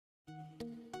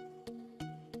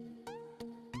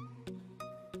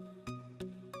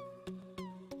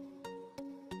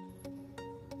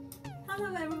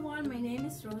Hello everyone, my name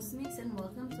is Rose Mix and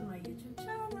welcome to my YouTube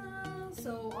channel.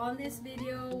 So on this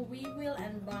video, we will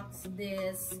unbox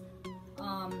this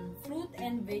fruit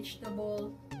and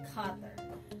vegetable cutter.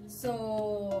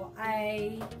 So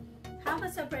I have a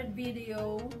separate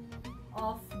video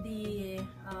of the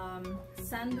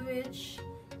sandwich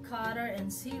cutter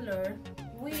and sealer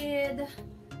with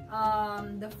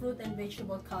the fruit and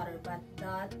vegetable cutter, but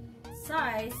that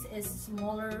size is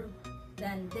smaller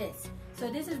than this.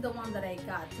 So this is the one that I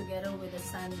got together with the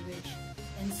sandwich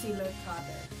and sealer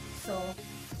cutter. So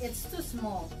it's too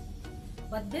small,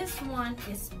 but this one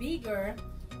is bigger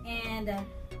and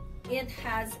it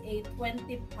has a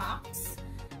 20 packs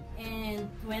and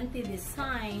 20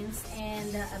 designs,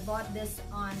 and I bought this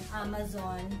on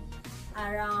Amazon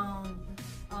around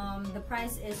the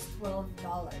price is $12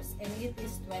 and it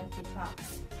is 20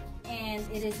 packs and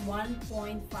it is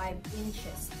 1.5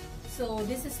 inches. So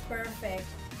this is perfect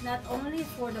not only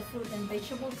for the fruit and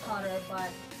vegetable cutter,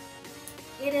 but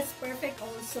it is perfect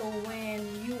also when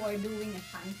you are doing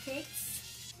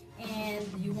pancakes and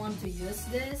you want to use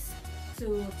this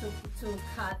to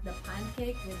cut the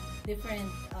pancake with different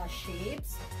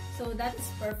shapes. So that is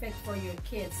perfect for your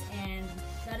kids, and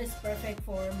that is perfect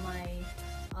for my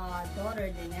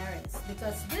daughter Daenerys,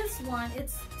 because this one,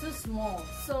 it's too small.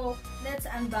 So let's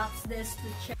unbox this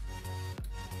to check.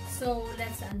 So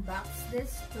let's unbox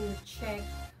this to check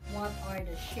what are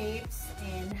the shapes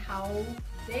and how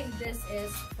big this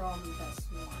is from this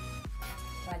one.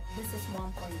 But this is 1.5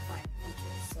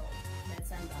 inches, so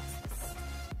let's unbox this.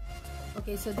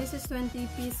 Okay, so this is 20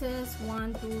 pieces.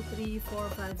 1, 2, 3, 4,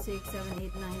 5, 6, 7,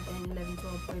 8, 9, 10, 11,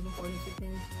 12, 13, 14,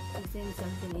 15, 16,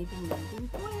 17, 18, 19,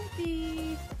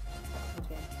 20.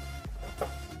 Okay.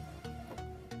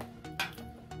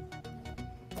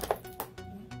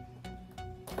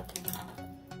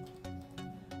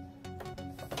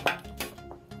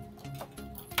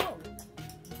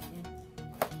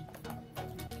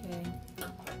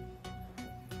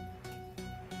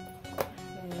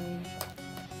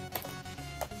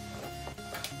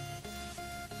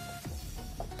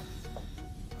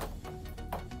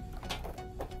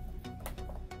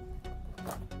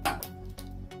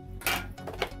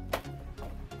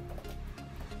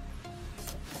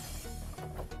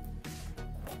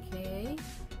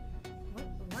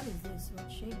 What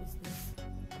shape is this?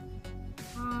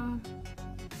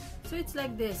 So it's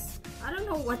like this. I don't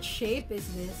know what shape is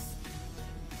this.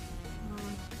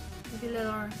 Maybe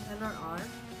letter R.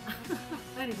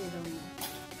 I really don't know.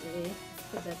 Okay, let's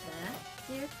put that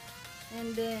here,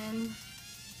 and then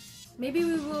maybe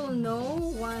we will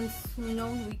know once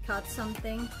we cut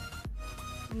something.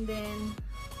 And then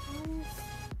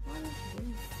what is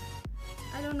this?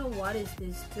 I don't know what is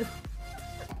this too.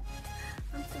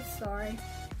 I'm so sorry.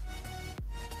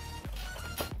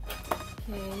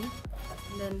 Okay,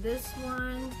 and then this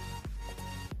one,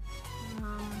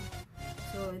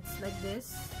 so it's like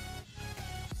this.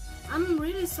 I'm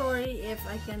really sorry if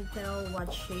I can tell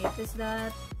what shape is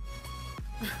that.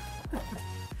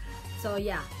 So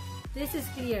yeah, this is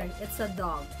clear, it's a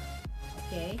dog.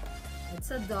 Okay,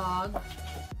 it's a dog.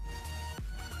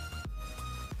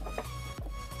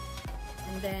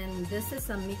 And then this is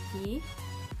a Mickey,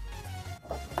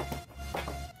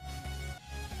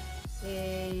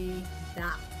 a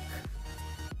duck,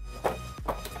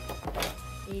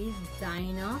 a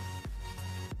dino,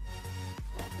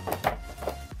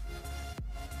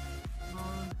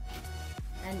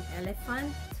 an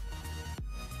elephant,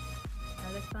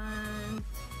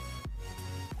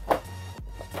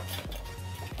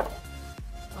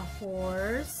 a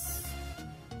horse,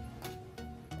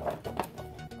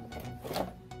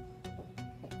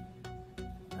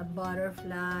 a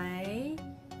butterfly,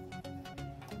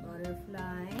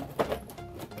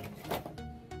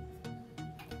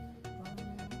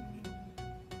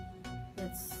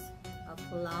 it's a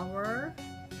flower,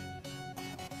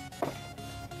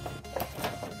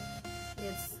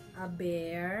 it's a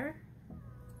bear,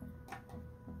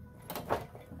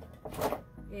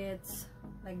 it's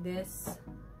like this.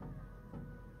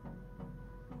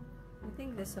 I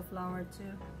think this is a flower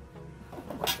too.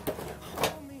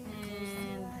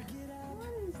 And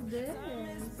what is this?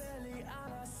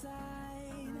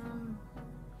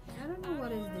 I don't know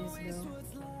what is this though.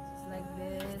 It's like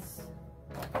this.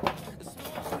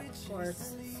 Of course,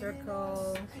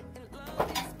 circle.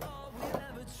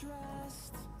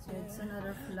 So it's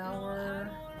another flower.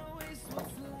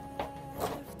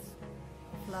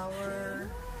 Oh,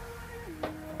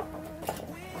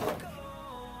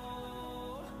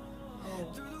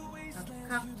 a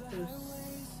cactus.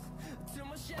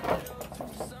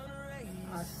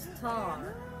 A star.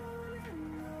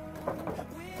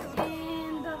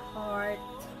 And heart.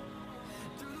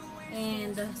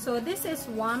 And so this is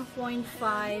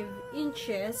 1.5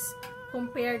 inches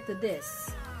compared to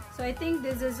this. So I think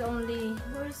this is only,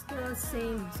 where's the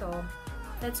same? So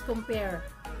let's compare.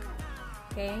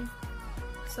 Okay,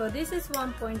 so this is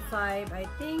 1.5, I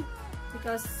think,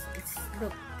 because it's,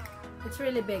 look, it's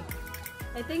really big.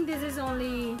 I think this is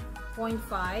only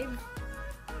 0.5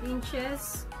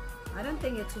 inches. I don't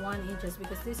think it's 1 inches,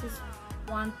 because this is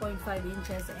 1.5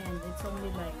 inches and it's only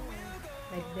like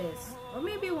this, or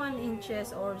maybe 1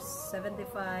 inches or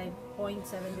 0.75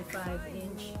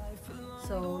 inch.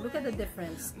 So look at the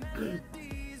difference.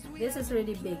 This is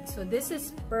really big, so this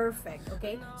is perfect.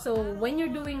 Okay, so when you're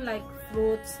doing like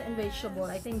fruits and vegetable,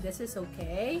 I think this is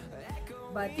okay,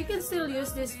 but you can still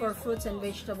use this for fruits and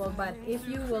vegetable. But if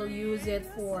you will use it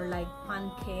for like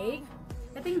pancake,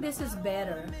 I think this is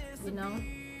better, you know.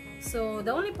 So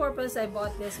the only purpose I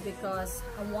bought this because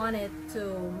I wanted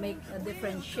to make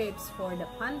different shapes for the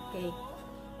pancake,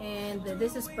 and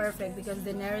this is perfect because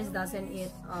Daenerys doesn't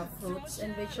eat fruits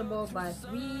and vegetable, but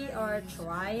we are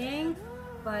trying.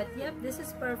 But yep, this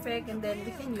is perfect, and then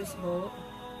we can use both.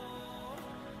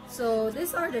 So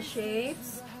these are the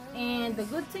shapes, and the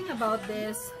good thing about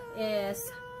this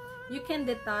is you can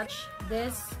detach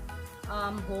this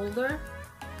holder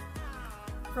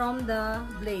from the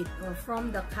blade or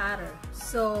from the cutter.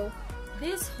 So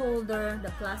this holder, the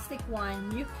plastic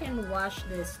one, you can wash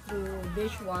this through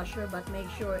dishwasher, but make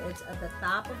sure it's at the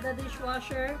top of the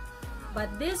dishwasher.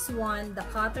 But this one, the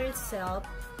cutter itself,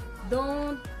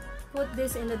 don't put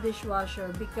this in the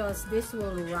dishwasher because this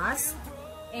will rust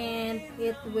and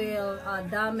it will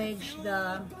damage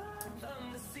the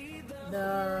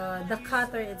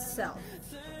cutter itself.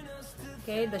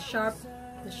 Okay, the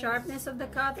sharpness of the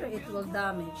cutter, it will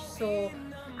damage. So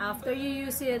after you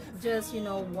use it, just, you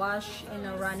know, wash in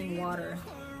a running water,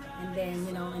 and then,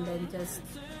 you know, and then just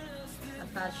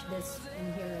attach this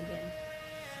in here again,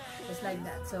 just like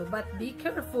that. So but be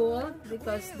careful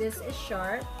because this is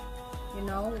sharp, you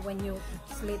know, when you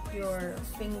slit your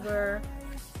finger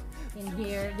in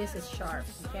here, this is sharp.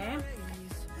 Okay,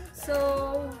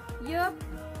 so yep,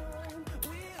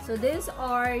 so these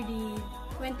are the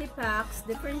 20 packs,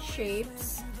 different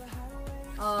shapes,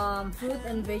 fruit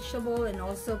and vegetable, and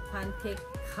also pancake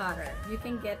cutter. You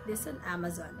can get this on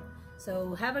Amazon.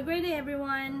 So have a great day,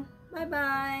 everyone. Bye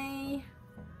bye.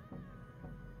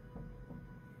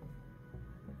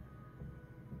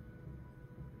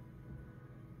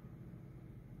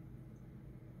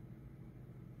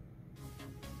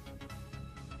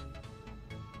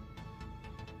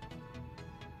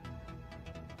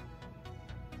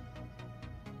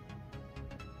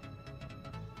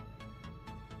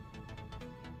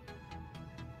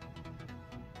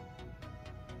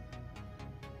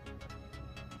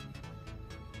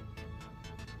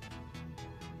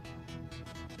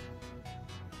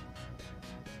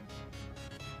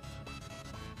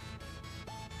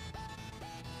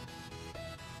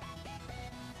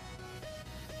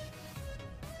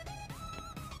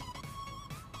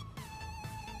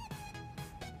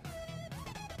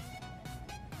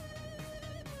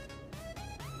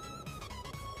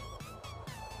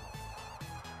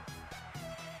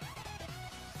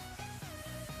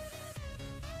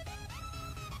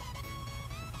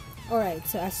 Alright,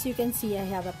 so as you can see, I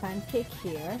have a pancake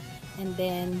here, and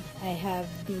then I have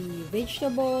the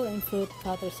vegetable and fruit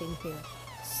cutters in here.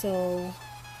 So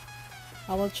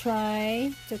I will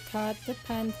try to cut the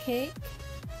pancake.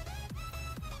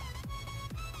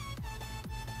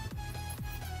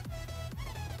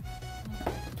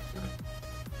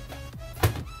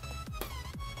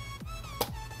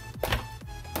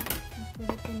 Put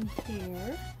it in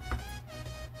here.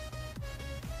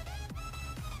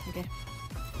 Okay.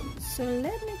 So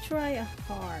let me try a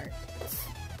heart.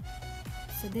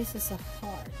 So this is a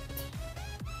heart,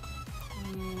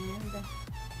 and like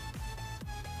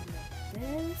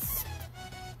this.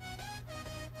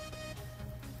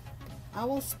 I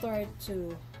will start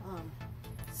to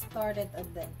start it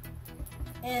at the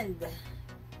end.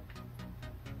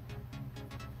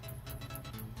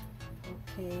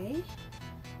 Okay.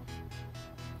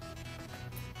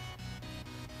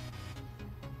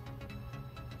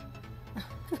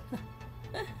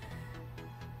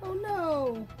 Oh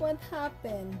no, what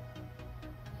happened?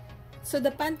 So the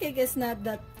pancake is not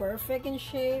that perfect in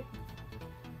shape.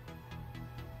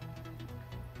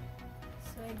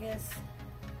 So I guess,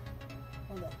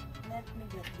 hold on, let me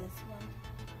get this one.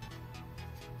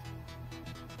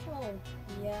 Oh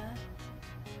yeah,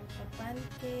 the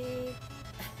pancake.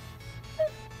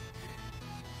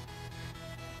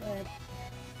 But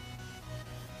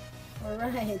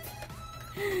alright.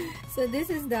 So this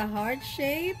is the heart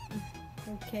shape.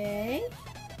 Okay,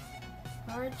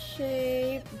 heart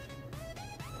shape.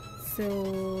 So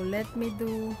let me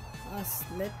do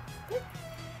let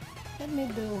me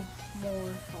do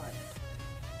more heart.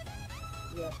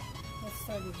 Yep, let's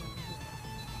start it here.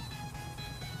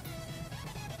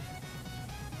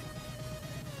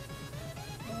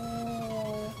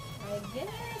 Oh, I guess.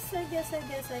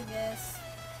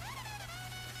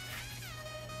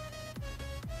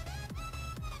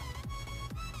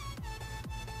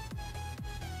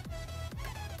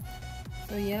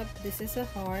 So yep, this is a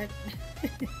heart.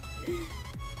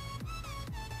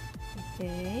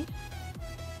 Okay,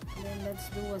 then let's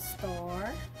do a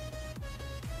star.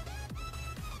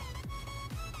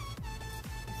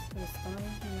 Let's do a star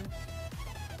here.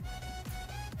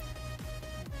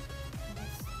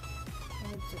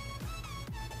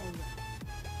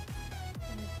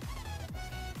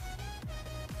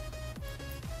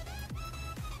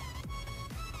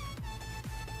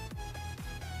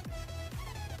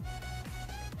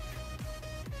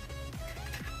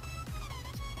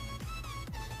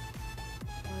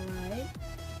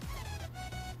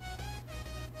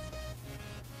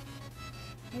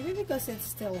 Maybe because it's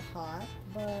still hot,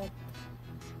 but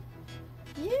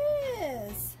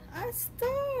yes, a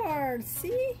star.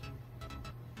 See,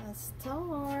 a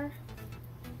star.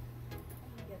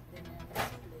 Get the next plate.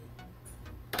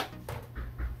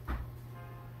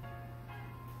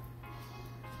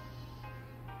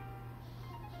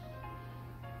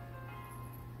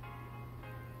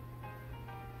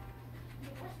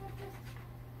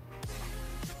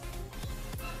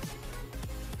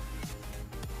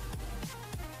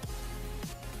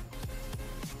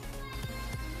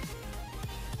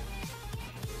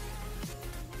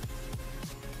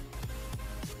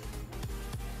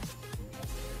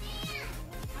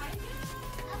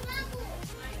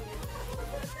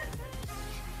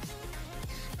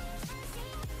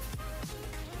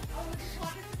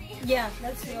 Yeah,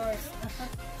 that's yours.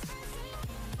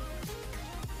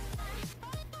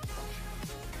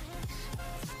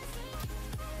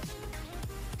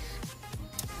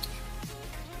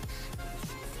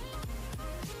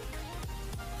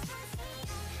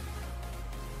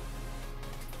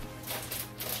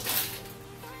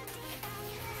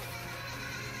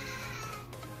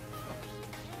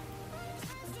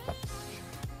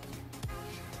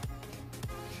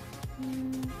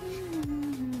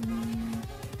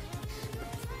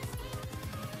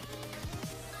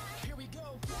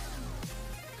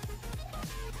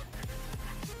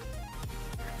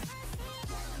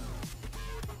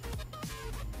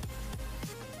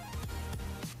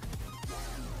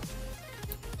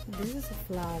 This is a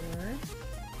flower.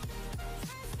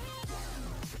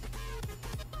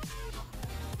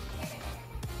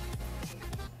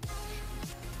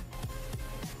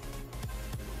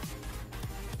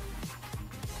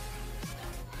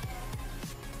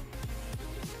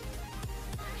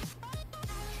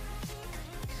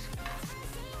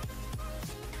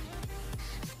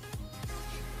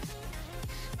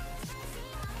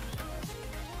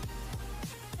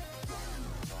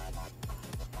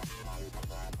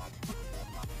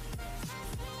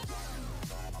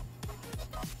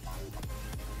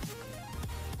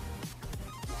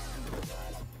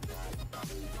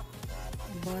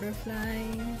 Butterfly.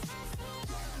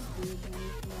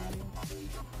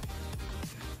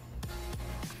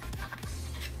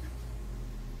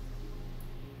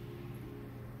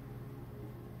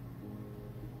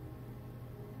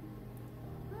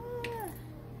 Ah,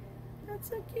 that's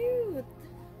so cute.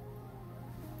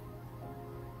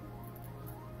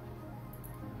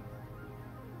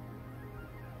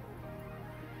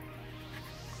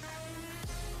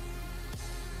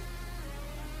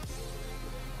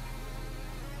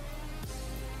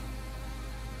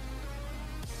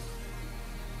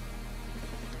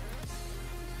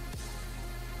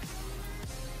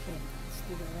 Let's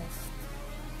do the rest.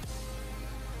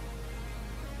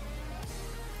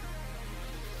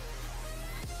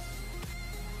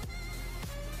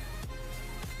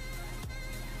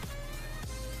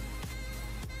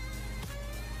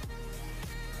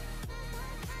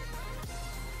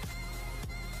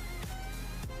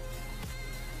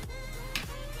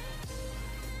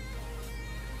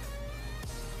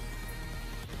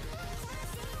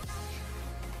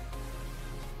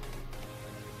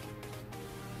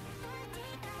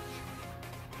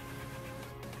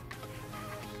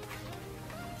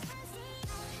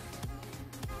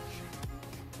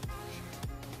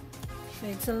 So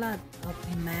it's a lot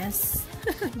of mess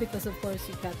because of course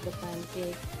you cut the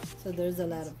pancake, so there's a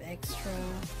lot of extra.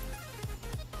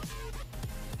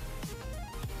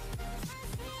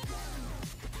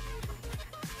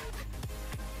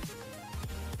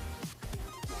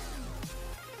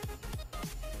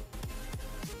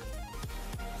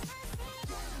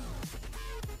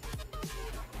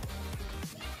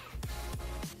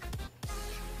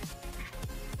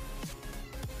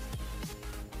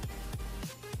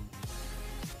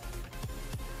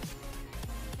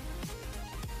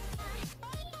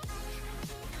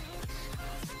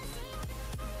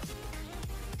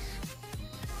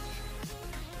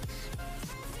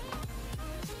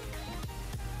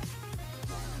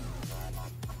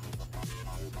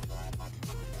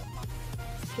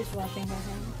 She's washing her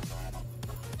hands.